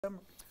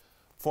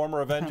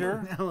Former Avenger,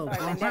 Hello,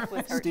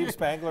 Steve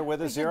Spangler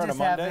with us here on a just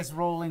Monday. have this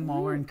rolling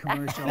while we're in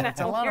commercial. It's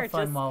a lot of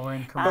fun while we're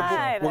in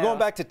commercial. We're going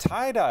back to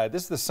tie-dye.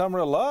 This is the summer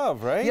of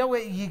love, right? You know,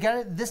 you got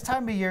it. This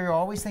time of year, you're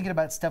always thinking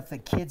about stuff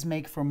that kids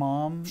make for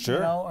mom. Sure.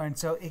 You know, and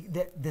so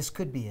this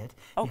could be it.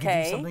 Okay.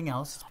 You could do something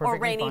else. It's Or perfectly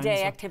rainy fine. day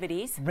So,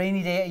 activities.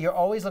 rainy day. You're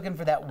always looking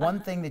for that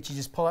one thing that you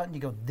just pull out and you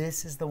go,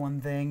 this is the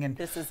one thing. And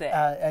This is it.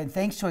 And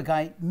thanks to a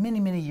guy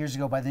many years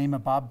ago by the name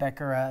of Bob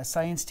Becker, a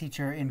science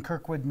teacher in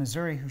Kirkwood,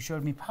 Missouri, who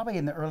showed me probably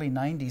in the early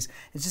 90s.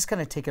 It's just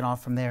kind of taken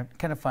off from there.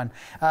 Kind of fun.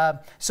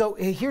 So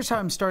here's how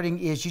I'm starting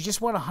is you just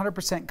want a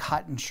 100%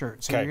 cotton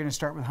shirt. So you're going to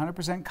start with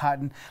 100%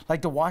 cotton.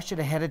 Like to wash it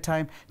ahead of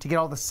time to get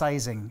all the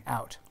sizing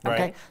out. Okay.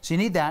 Right. So you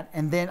need that.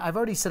 And then I've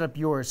already set up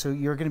yours. So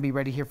you're going to be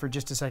ready here for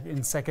just a second.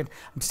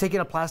 I'm just taking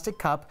a plastic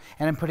cup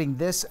and I'm putting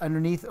this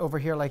underneath over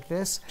here like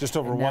this. Just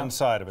over one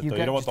side of it, though.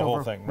 You don't want the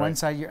whole thing, right? One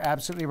side, you're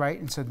absolutely right.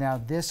 And so now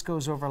this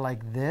goes over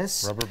like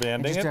this. Rubber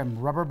banding it? I'm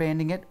rubber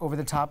banding it over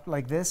the top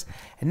like this.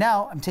 And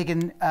now I'm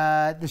taking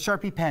the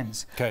Sharpie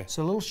pens. Okay.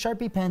 So little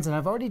Sharpie pens, and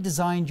I've already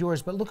designed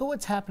yours, but look at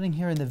what's happening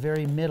here in the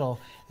very middle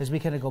as we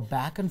kind of go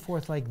back and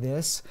forth like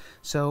this.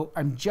 So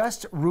I'm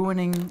just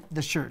ruining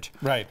the shirt.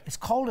 Right. It's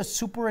called a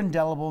super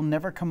indelible,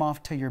 never come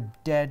off till you're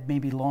dead,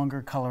 maybe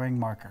longer coloring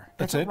marker.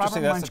 That's what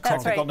interesting. Robert That's a Munch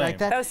called technical it. name. Like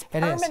that? Those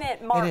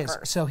permanent markers.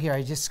 It is. So here,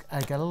 I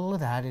got a little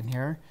of that in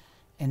here.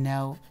 And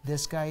now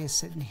this guy is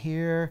sitting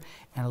here,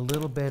 and a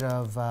little bit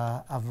of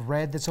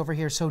red that's over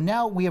here. So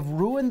now we have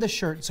ruined the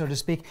shirt, so to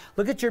speak.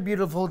 Look at your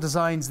beautiful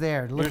designs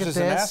there. Look Yours at is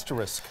this. an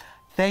asterisk.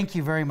 Thank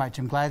you very much.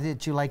 I'm glad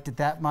that you liked it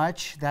that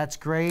much. That's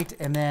great.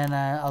 And then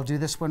I'll do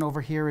this one over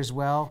here as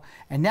well.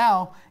 And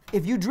now,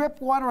 if you drip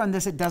water on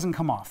this, it doesn't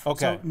come off. Okay.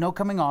 So no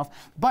coming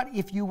off. But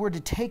if you were to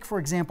take, for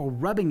example,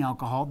 rubbing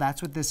alcohol,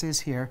 that's what this is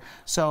here.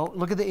 So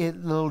look at the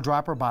little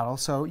dropper bottle.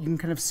 So you can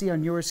kind of see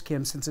on yours,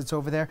 Kim, since it's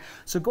over there.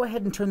 So go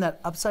ahead and turn that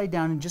upside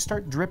down and just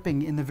start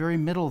dripping in the very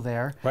middle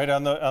there. Right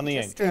on the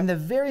ink. In the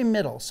very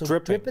middle. So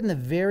Dripping. drip in the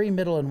very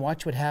middle and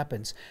watch what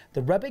happens.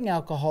 The rubbing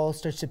alcohol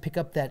starts to pick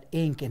up that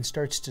ink and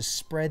starts to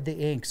spread the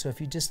ink. So if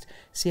you just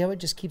see how it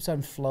just keeps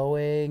on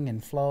flowing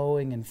and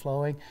flowing and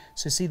flowing.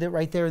 So see that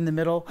right there in the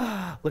middle?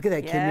 Look at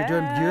that, Kim. You're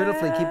doing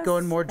beautifully. Keep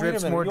going. More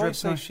drips, more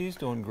drips. You always say she's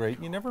doing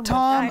great. You never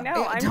Tom, I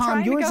know. I'm Tom,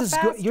 trying to yours go is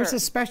faster. good. Yours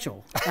is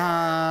special.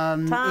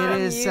 Tom,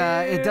 it is.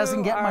 It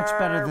doesn't get much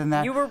better than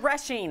that. You were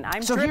rushing.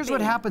 I'm So dripping. here's what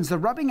happens. The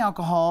rubbing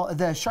alcohol,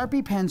 the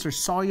Sharpie pens are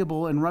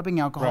soluble in rubbing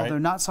alcohol. Right. They're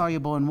not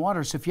soluble in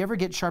water. So if you ever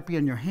get Sharpie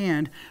on your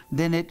hand,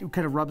 then it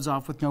kind of rubs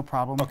off with no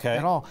problem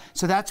at all.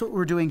 So that's what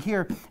we're doing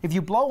here. If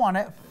you blow on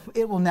it,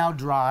 it will now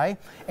dry.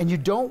 And you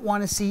don't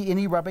want to see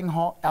any rubbing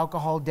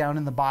alcohol down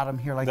in the bottom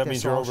here like that this.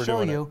 Means so you're I'll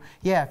overdoing show you.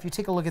 Yeah, if you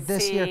take a look at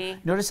this here,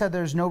 notice how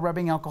there's no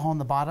rubbing alcohol in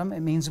the bottom. It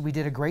means we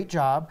did a great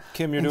job.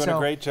 Kim, you're doing a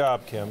great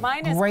job, Kim.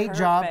 Mine is Great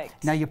job.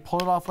 perfect. Now you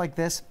pull it off like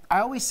this. I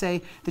always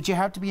say that you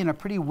have to be in a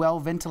pretty well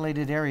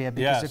ventilated area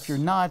because if you're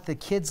not, the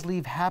kids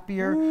leave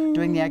happier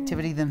doing the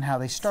activity than how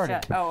they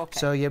started. Oh, okay.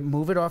 So you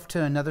move it off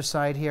to another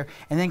side here,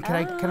 and then can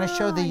I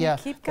show the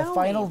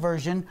final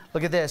version?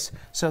 Look at this.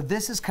 So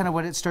this is kind of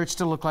what it starts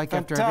to look like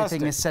after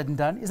everything is said and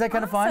done. Is that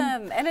kind of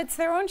fun? And it's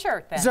their own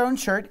shirt then. It's their own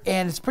shirt,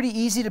 and it's pretty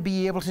easy to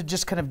be able to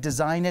just kind of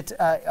design it.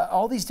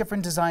 All these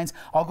different designs.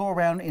 I'll go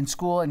around in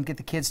school and get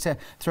the kids to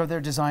throw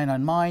their design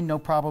on mine, no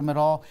problem at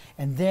all.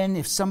 And then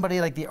if somebody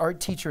like the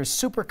art teacher is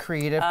super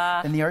creative,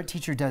 then the art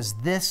teacher does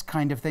this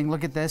kind of thing.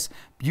 Look at this.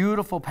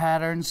 Beautiful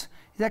patterns.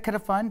 Is that kind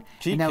of fun?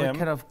 Gee, and now Kim. we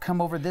kind of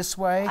come over this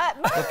way.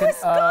 Mine was good.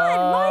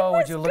 Mine was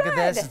would you look at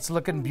this? good. It's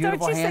looking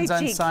beautiful. Don't you say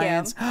Hands-on gee,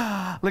 science.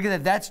 Look at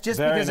that. That's just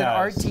Very because an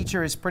art nice.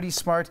 teacher is pretty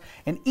smart.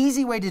 An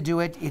easy way to do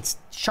it. It's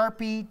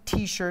Sharpie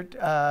T-shirt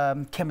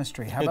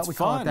chemistry. How about we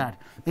call it that?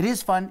 It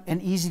is fun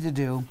and easy to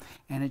do,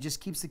 and it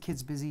just keeps the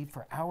kids busy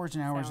for hours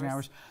and hours and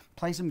hours.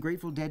 Play some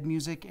Grateful Dead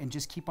music and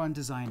just keep on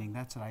designing.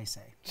 That's what I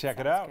say. Check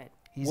it out. good.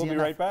 Easy We'll be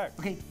enough. right back.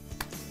 Okay.